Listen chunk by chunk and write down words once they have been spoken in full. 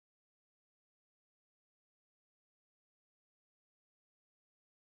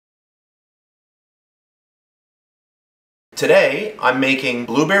Today I'm making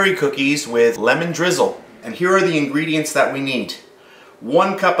blueberry cookies with lemon drizzle, and here are the ingredients that we need.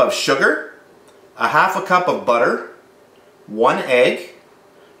 1 cup of sugar, a half a cup of butter, 1 egg,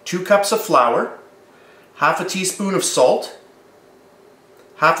 2 cups of flour, half a teaspoon of salt,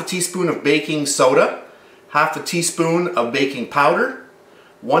 half a teaspoon of baking soda, half a teaspoon of baking powder,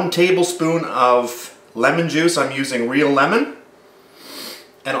 1 tablespoon of lemon juice. I'm using real lemon.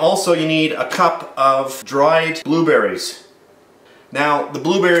 And also you need a cup of dried blueberries. Now the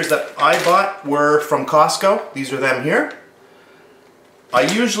blueberries that I bought were from Costco. These are them here. I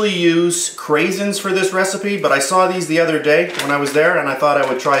usually use craisins for this recipe, but I saw these the other day when I was there and I thought I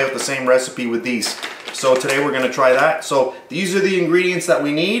would try out the same recipe with these. So today we're going to try that. So these are the ingredients that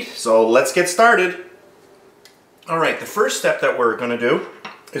we need, so let's get started. Alright, the first step that we're going to do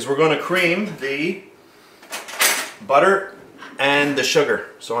is we're going to cream the butter and the sugar.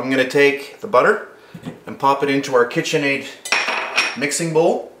 So I'm going to take the butter and pop it into our KitchenAid mixing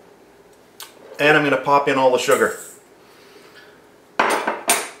bowl, and I'm going to pop in all the sugar.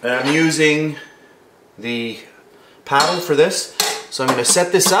 And I'm using the paddle for this, so I'm going to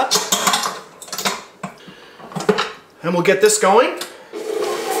set this up and we'll get this going.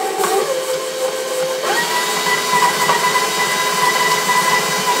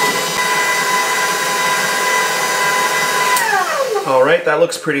 Alright, that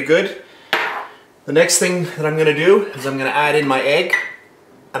looks pretty good. The next thing that I'm going to do is I'm going to add in my egg.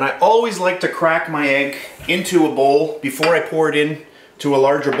 And I always like to crack my egg into a bowl before I pour it in to a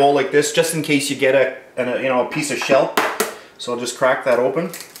larger bowl like this, just in case you get a piece of shell. So I'll just crack that open.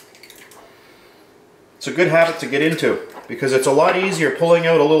 It's a good habit to get into because it's a lot easier pulling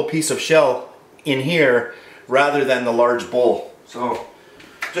out a little piece of shell in here rather than the large bowl. So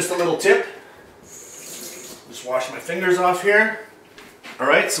just a little tip. Just wash my fingers off here.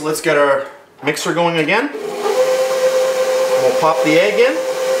 Alright, so let's get our mixer going again. And we'll pop the egg in.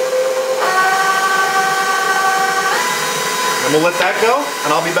 And we'll let that go,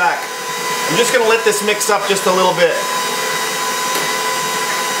 and I'll be back. I'm just going to let this mix up just a little bit.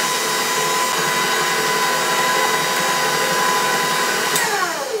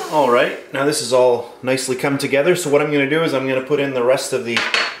 Alright, now this is all nicely come together, so what I'm going to do is I'm going to put in the rest of the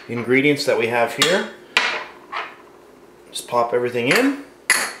ingredients that we have here. Just pop everything in.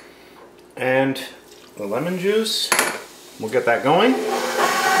 And the lemon juice. We'll get that going.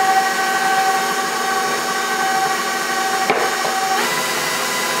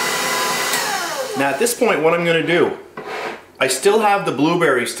 Now at this point what I'm going to do, I still have the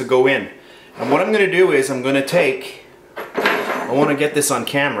blueberries to go in. And what I'm going to do is I'm going to take, I want to get this on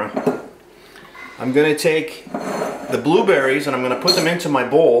camera, I'm going to take the blueberries and I'm going to put them into my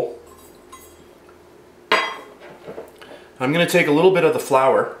bowl. I'm going to take a little bit of the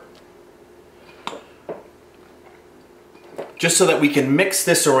flour just so that we can mix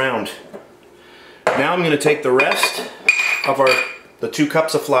this around. Now I'm going to take the rest of the 2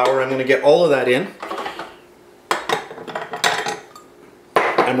 cups of flour. I'm going to get all of that in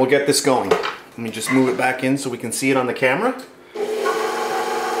and we'll get this going. Let me just move it back in so we can see it on the camera.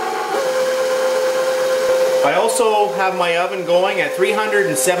 I also have my oven going at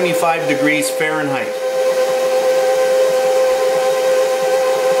 375 degrees Fahrenheit.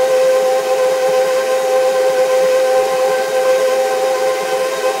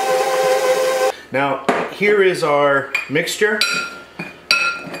 Now, here is our mixture.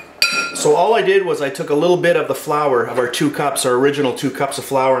 So all I did was I took a little bit of the flour of our 2 cups, our original 2 cups of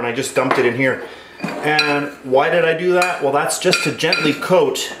flour, and I just dumped it in here. And why did I do that? Well, that's just to gently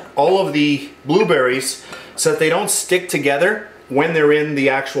coat all of the blueberries so that they don't stick together when they're in the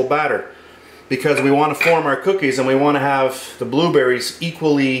actual batter. Because we want to form our cookies and we want to have the blueberries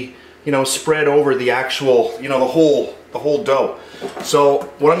equally, spread over the actual, the whole dough. So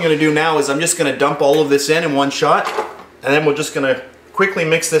what I'm going to do now is I'm just going to dump all of this in one shot, and then we're just going to quickly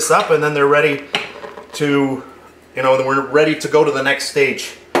mix this up, and then they're ready to, we're ready to go to the next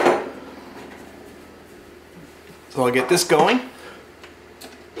stage. So I'll get this going.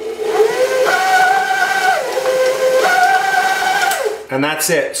 And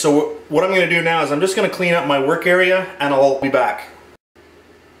that's it. So what I'm going to do now is I'm just going to clean up my work area and I'll be back.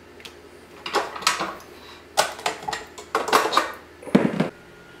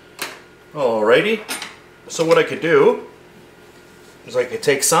 Alrighty, so what I could do is I could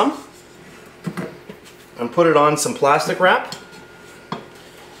take some and put it on some plastic wrap,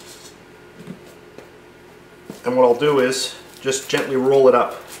 and what I'll do is just gently roll it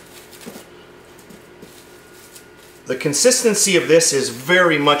up. The consistency of this is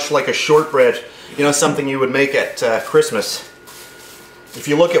very much like a shortbread, something you would make at Christmas. If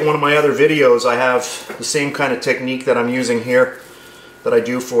you look at one of my other videos, I have the same kind of technique that I'm using here that I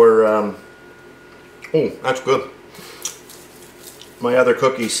do for, oh, that's good, my other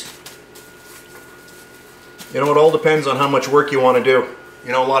cookies. You know, it all depends on how much work you want to do.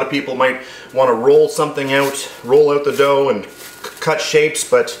 You know, a lot of people might want to roll something out, roll out the dough and cut shapes,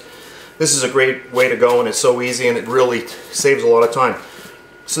 but this is a great way to go, and it's so easy and it really saves a lot of time.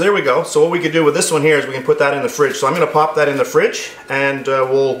 So there we go. So what we could do with this one here is we can put that in the fridge. So I'm going to pop that in the fridge, and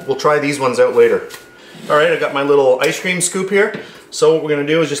we'll try these ones out later. Alright, I got my little ice cream scoop here. So what we're going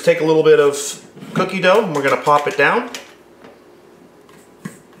to do is just take a little bit of cookie dough and we're going to pop it down.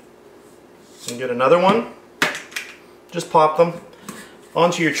 And get another one. Just pop them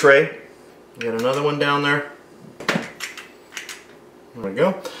onto your tray. Get another one down there. There we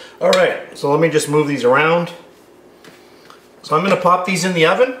go. Alright, so let me just move these around. So I'm going to pop these in the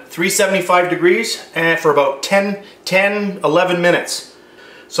oven, 375 degrees, and for about 11 minutes.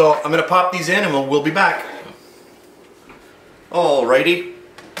 So I'm going to pop these in and we'll be back. Alrighty.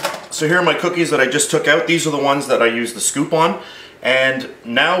 So here are my cookies that I just took out. These are the ones that I used the scoop on. And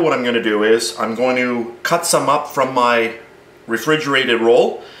now what I'm going to do is I'm going to cut some up from my refrigerated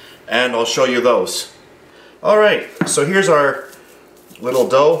roll, and I'll show you those. Alright, so here's our little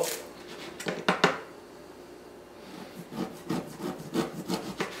dough.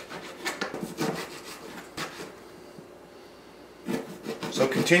 So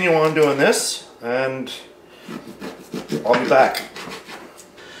continue on doing this, and I'll be back.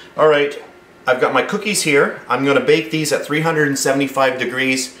 Alright, I've got my cookies here. I'm going to bake these at 375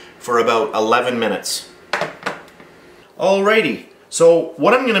 degrees for about 11 minutes. Alrighty, so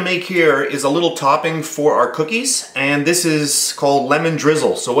what I'm going to make here is a little topping for our cookies, and this is called lemon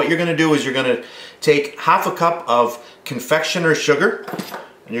drizzle. So what you're going to do is you're going to take half a cup of confectioner's sugar,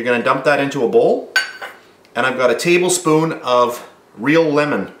 and you're going to dump that into a bowl, and I've got a tablespoon of real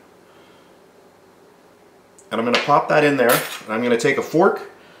lemon. And I'm going to pop that in there, and I'm going to take a fork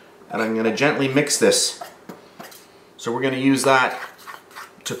and I'm going to gently mix this. So we're going to use that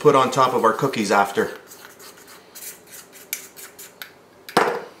to put on top of our cookies after.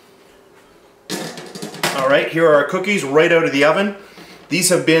 Alright, here are our cookies right out of the oven. These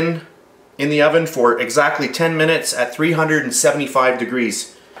have been in the oven for exactly 10 minutes at 375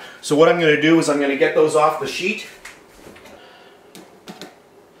 degrees. So what I'm going to do is I'm going to get those off the sheet.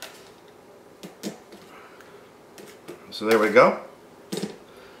 So there we go.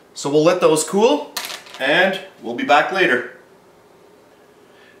 So we'll let those cool and we'll be back later.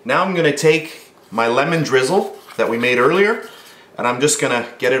 Now I'm going to take my lemon drizzle that we made earlier, and I'm just going to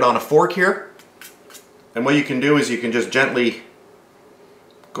get it on a fork here. And what you can do is you can just gently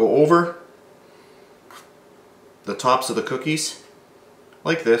go over the tops of the cookies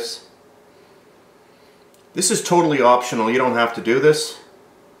like this. This is totally optional. You don't have to do this.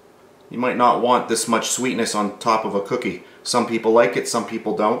 You might not want this much sweetness on top of a cookie. Some people like it, some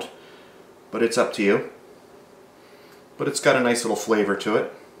people don't, but it's up to you. But it's got a nice little flavor to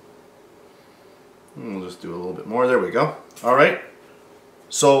it. And we'll just do a little bit more. There we go. Alright,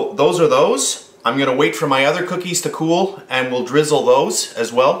 so those are those. I'm going to wait for my other cookies to cool, and we'll drizzle those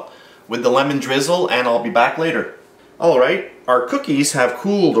as well with the lemon drizzle, and I'll be back later. Alright, our cookies have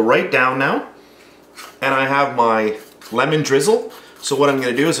cooled right down now, and I have my lemon drizzle. So what I'm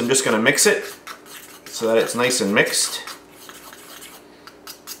going to do is I'm just going to mix it so that it's nice and mixed.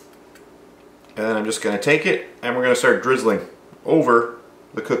 And then I'm just going to take it and we're going to start drizzling over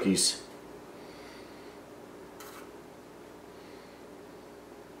the cookies.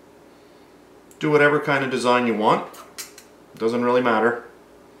 Do whatever kind of design you want. It doesn't really matter.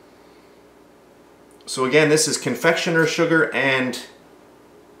 So again, this is confectioner sugar and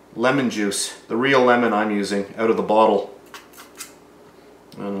lemon juice. The real lemon I'm using out of the bottle.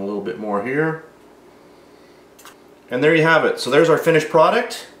 And a little bit more here. And there you have it. So there's our finished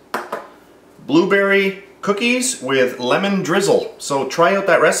product. Blueberry cookies with lemon drizzle. So try out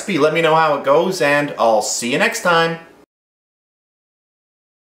that recipe, let me know how it goes, and I'll see you next time.